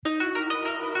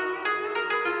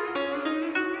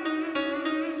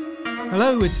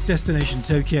Hello, it's Destination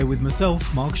Tokyo with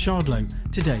myself, Mark Shardlow.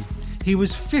 Today, he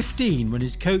was 15 when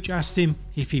his coach asked him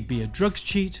if he'd be a drugs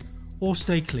cheat or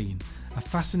stay clean. A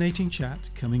fascinating chat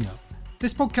coming up.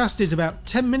 This podcast is about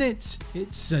 10 minutes.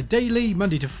 It's daily,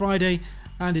 Monday to Friday,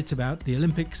 and it's about the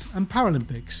Olympics and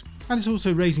Paralympics. And it's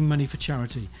also raising money for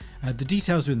charity. The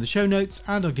details are in the show notes,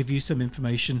 and I'll give you some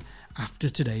information after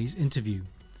today's interview.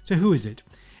 So who is it?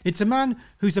 It's a man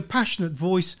who's a passionate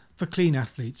voice for clean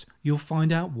athletes. You'll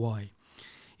find out why.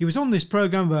 He was on this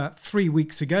programme about 3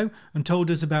 weeks ago and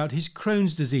told us about his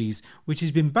Crohn's disease, which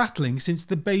he's been battling since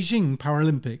the Beijing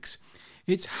Paralympics.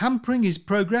 It's hampering his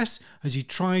progress as he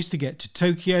tries to get to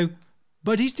Tokyo,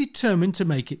 but he's determined to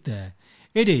make it there.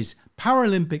 It is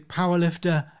Paralympic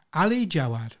powerlifter Ali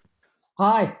Jawad.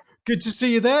 Hi. Good to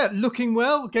see you there. Looking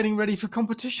well, getting ready for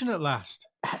competition at last.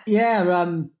 Yeah,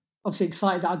 obviously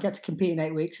excited that I'll get to compete in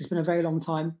 8 weeks. It's been a very long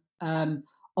time.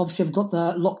 Obviously, I've got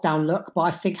the lockdown look, but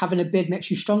I think having a beard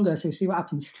makes you stronger, so we'll see what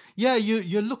happens. Yeah,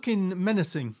 you're looking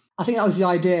menacing. I think that was the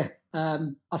idea.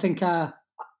 I think I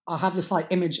have this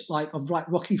image of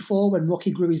Rocky IV when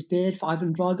Rocky grew his beard for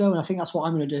Ivan Drago, and I think that's what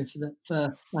I'm going to do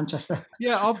for Manchester.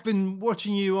 Yeah, I've been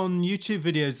watching you on YouTube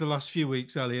videos the last few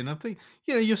weeks, Ali, and I think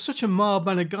you're such a mild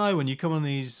mannered guy when you come on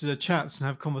these chats and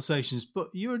have conversations, but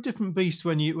you're a different beast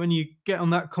when you get on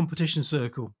that competition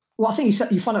circle. Well, I think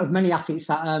you find out with many athletes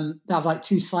that they have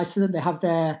two sides to them. They have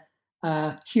their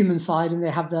human side, and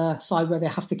they have the side where they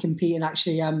have to compete and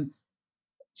actually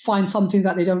find something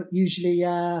that they don't usually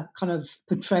kind of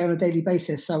portray on a daily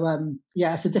basis. So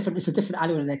it's a different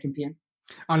alley when they're competing.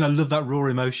 And I love that raw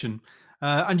emotion.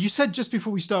 And you said just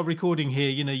before we start recording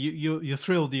here, you're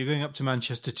thrilled that you're going up to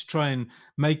Manchester to try and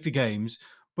make the games.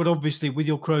 But obviously, with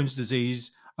your Crohn's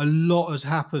disease, a lot has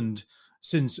happened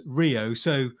since Rio.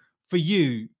 So for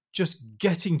you, just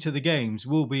getting to the games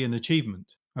will be an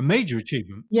achievement, a major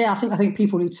achievement. Yeah, I think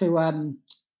people need to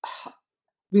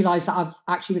realise that I've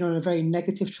actually been on a very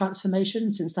negative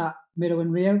transformation since that medal in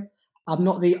Rio. I'm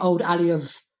not the old Ali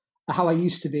of how I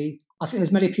used to be. I think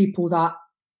there's many people that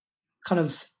kind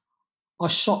of are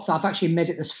shocked that I've actually made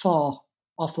it this far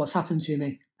after what's happened to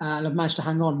me, and I've managed to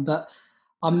hang on. But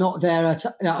I'm not there.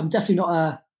 I'm definitely not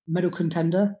a medal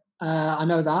contender. I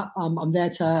know that. I'm there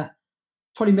to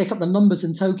probably make up the numbers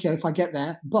in Tokyo if I get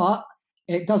there, but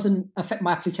it doesn't affect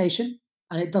my application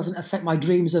and it doesn't affect my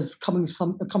dreams of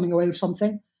coming away with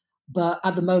something. But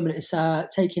at the moment, it's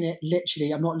taking it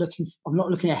literally. I'm not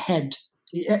looking ahead.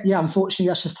 Yeah, unfortunately,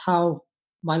 that's just how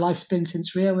my life's been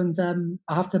since Rio, and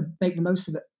I have to make the most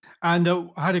of it. And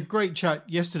I had a great chat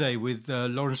yesterday with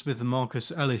Lauren Smith and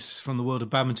Marcus Ellis from the World of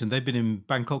Badminton. They've been in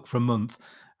Bangkok for a month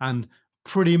and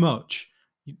pretty much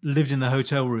lived in the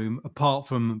hotel room apart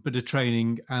from a bit of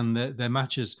training and their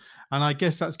matches. And I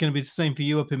guess that's going to be the same for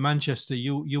you up in Manchester.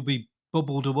 You'll be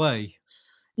bubbled away.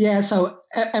 Yeah, so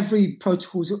every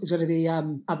protocol is going to be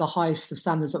at the highest of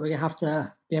standards that we're going to have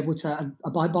to be able to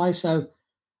abide by. So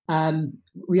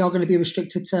we are going to be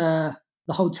restricted to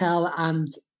the hotel and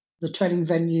the training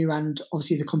venue and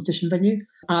obviously the competition venue.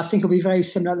 And I think it'll be very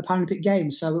similar at the Paralympic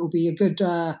Games. So it will be a good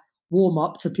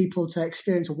warm-up to people to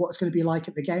experience what it's going to be like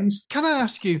at the Games. Can I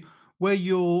ask you where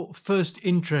your first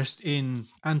interest in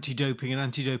anti-doping and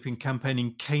anti-doping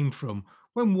campaigning came from?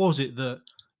 When was it that,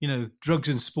 drugs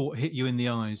and sport hit you in the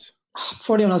eyes?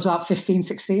 Probably when I was about 15,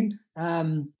 16.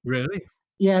 Really?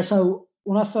 Yeah, so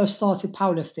when I first started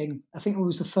powerlifting, I think it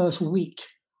was the first week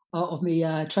of me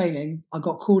training, I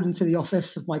got called into the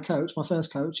office of my coach, my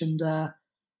first coach, and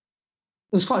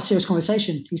it was quite a serious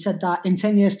conversation. He said that in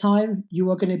 10 years' time, you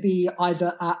are going to be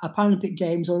either at a Paralympic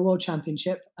Games or a World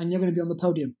Championship, and you're going to be on the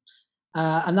podium.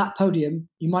 And that podium,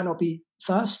 you might not be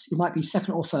first, you might be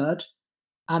second or third,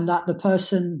 and that the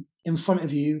person in front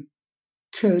of you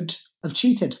could have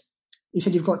cheated. He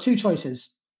said, you've got two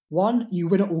choices. One, you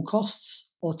win at all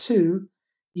costs, or two,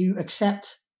 you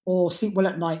accept or sleep well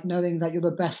at night knowing that you're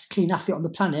the best clean athlete on the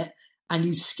planet and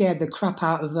you scared the crap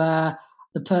out of the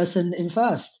person in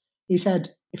first. He said,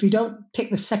 if you don't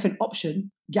pick the second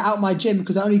option, get out of my gym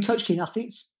because I only coach clean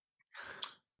athletes.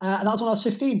 And that was when I was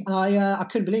 15. And I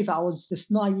couldn't believe that. I was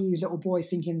this naive little boy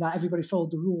thinking that everybody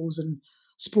followed the rules and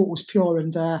sport was pure.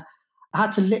 And I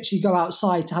had to literally go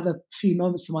outside to have a few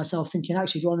moments to myself thinking,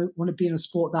 actually, do I want to be in a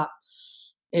sport that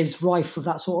is rife with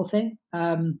that sort of thing?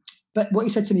 But what he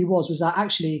said to me was that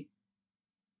actually,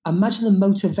 imagine the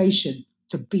motivation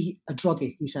to beat a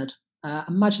druggie, he said.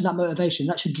 Imagine that motivation.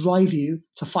 That should drive you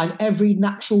to find every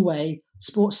natural way,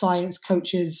 sports science,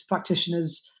 coaches,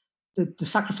 practitioners, the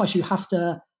sacrifice you have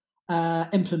to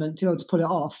implement to be able to pull it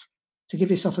off, to give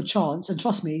yourself a chance. And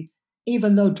trust me,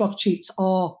 even though drug cheats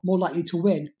are more likely to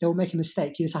win, they will make a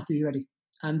mistake. You just have to be ready.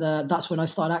 And that's when I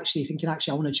started actually thinking, I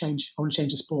want to change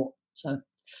the sport. So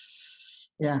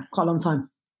yeah, quite a long time.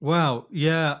 Wow.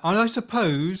 Yeah. And I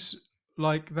suppose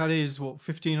like that is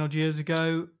 15 odd years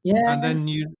ago. Yeah. And then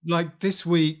you like this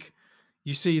week,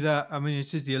 you see that, I mean,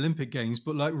 it is the Olympic Games,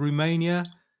 but like Romania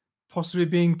possibly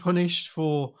being punished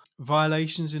for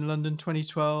violations in London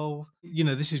 2012.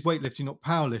 This is weightlifting, not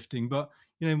powerlifting, but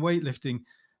in weightlifting,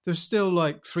 there's still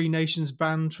like 3 nations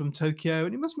banned from Tokyo.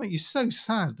 And it must make you so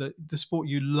sad that the sport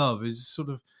you love is sort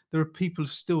of, there are people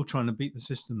still trying to beat the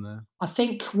system there. I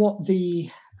think what the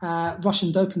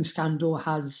Russian doping scandal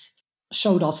has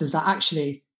showed us is that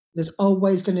actually there's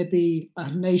always going to be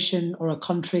a nation or a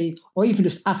country or even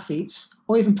just athletes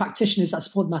or even practitioners that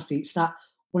support them athletes that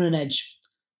want an edge.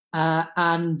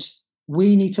 And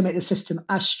we need to make the system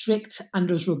as strict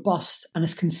and as robust and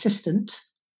as consistent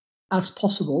as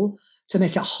possible to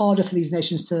make it harder for these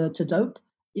nations to dope.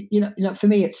 For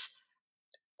me,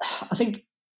 I think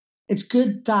it's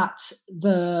good that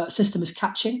the system is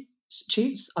catching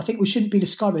cheats. I think we shouldn't be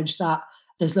discouraged that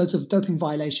there's loads of doping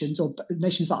violations or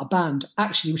nations that are banned.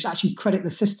 Actually, we should actually credit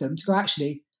the system to go,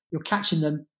 actually, you're catching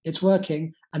them, it's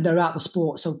working, and they're out of the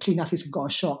sport, so clean athletes have got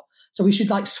a shot. So we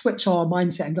should switch our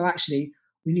mindset and go, actually,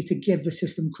 we need to give the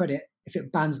system credit if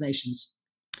it bans nations.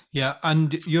 Yeah,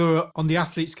 and you're on the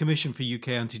Athletes Commission for UK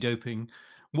Anti-Doping.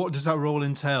 What does that role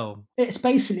entail? It's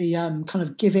basically kind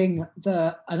of giving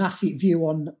an athlete view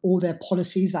on all their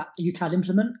policies that UKAD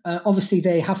implement. Obviously,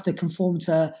 they have to conform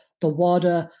to the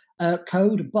WADA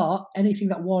code, but anything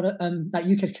that that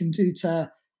UKAD can do to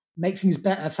make things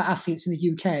better for athletes in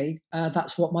the UK,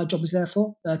 that's what my job is there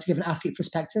for, to give an athlete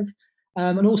perspective.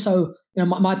 And also,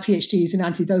 my PhD is in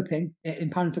anti-doping in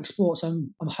Paralympic sports.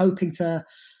 I'm hoping to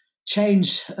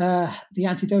change the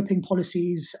anti-doping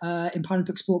policies in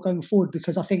Paralympic sport going forward,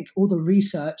 because I think all the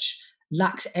research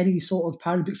lacks any sort of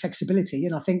Paralympic flexibility.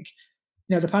 And I think,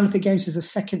 the Paralympic Games is the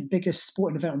second biggest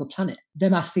sporting event on the planet.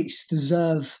 Them athletes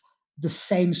deserve the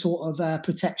same sort of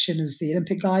protection as the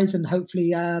Olympic guys. And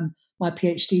hopefully my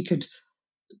PhD could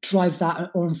drive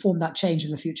that or inform that change in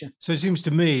the future. So it seems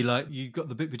to me like you've got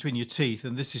the bit between your teeth,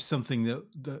 and this is something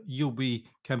that you'll be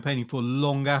campaigning for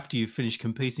long after you've finished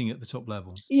competing at the top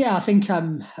level. Yeah, I think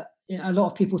a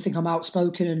lot of people think I'm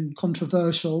outspoken and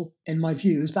controversial in my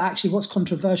views, but actually what's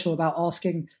controversial about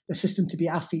asking the system to be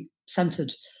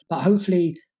athlete-centred? But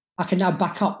hopefully I can now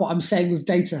back up what I'm saying with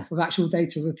data, with actual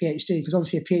data, with a PhD, because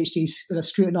obviously a PhD is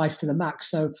scrutinised to the max,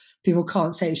 so people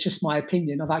can't say it's just my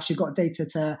opinion. I've actually got data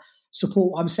to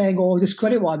support what I'm saying or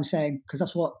discredit what I'm saying, because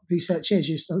that's what research is.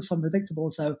 It's unpredictable.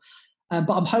 So, but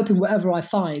I'm hoping whatever I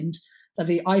find that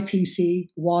the IPC,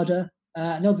 WADA,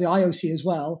 and the IOC as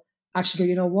well, actually go,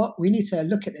 you know what, we need to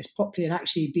look at this properly and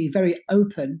actually be very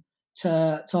open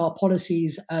to our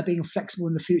policies being flexible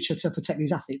in the future to protect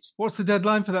these athletes. What's the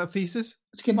deadline for that thesis?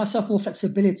 To give myself more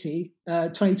flexibility,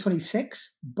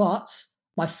 2026, but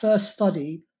my first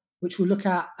study, which will look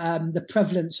at the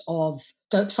prevalence of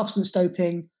substance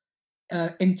doping,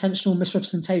 intentional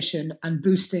misrepresentation and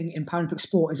boosting in Paralympic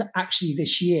sport, is actually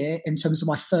this year in terms of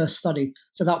my first study.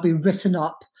 So that'll be written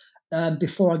up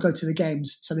before I go to the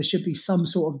Games. So there should be some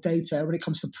sort of data when it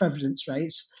comes to prevalence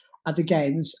rates at the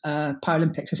Games,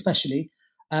 Paralympics especially,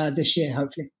 this year,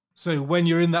 hopefully. So when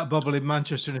you're in that bubble in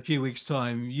Manchester in a few weeks'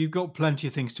 time, you've got plenty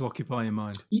of things to occupy your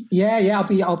mind. Yeah.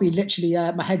 I'll be literally,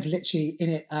 my head's literally in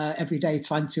it every day,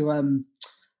 trying to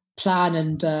plan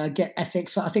and get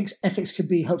ethics. So I think ethics could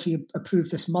be hopefully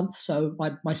approved this month. So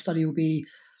my study will be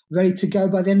ready to go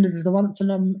by the end of the month.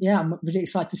 And I'm really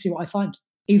excited to see what I find.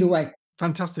 Either way.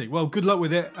 Fantastic. Well, good luck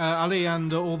with it, Ali,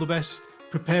 and all the best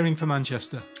preparing for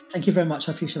Manchester. Thank you very much.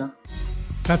 I appreciate that.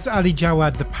 That's Ali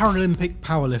Jawad, the Paralympic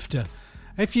powerlifter.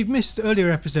 If you've missed earlier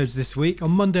episodes this week,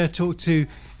 on Monday I talked to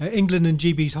England and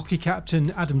GB's hockey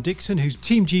captain Adam Dixon, who's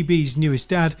Team GB's newest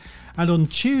dad, and on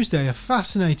Tuesday a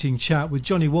fascinating chat with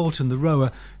Johnny Walton, the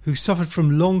rower, who suffered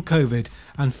from long COVID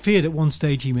and feared at one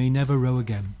stage he may never row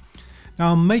again.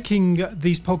 Now, I'm making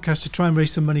these podcasts to try and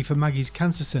raise some money for Maggie's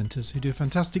Cancer Centres, who do a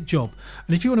fantastic job.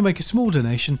 And if you want to make a small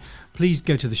donation, please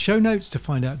go to the show notes to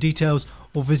find out details,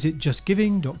 or visit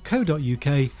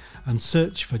justgiving.co.uk and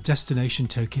search for Destination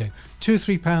Tokyo. £2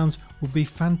 or £3 would be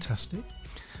fantastic.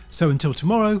 So until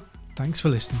tomorrow, thanks for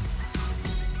listening.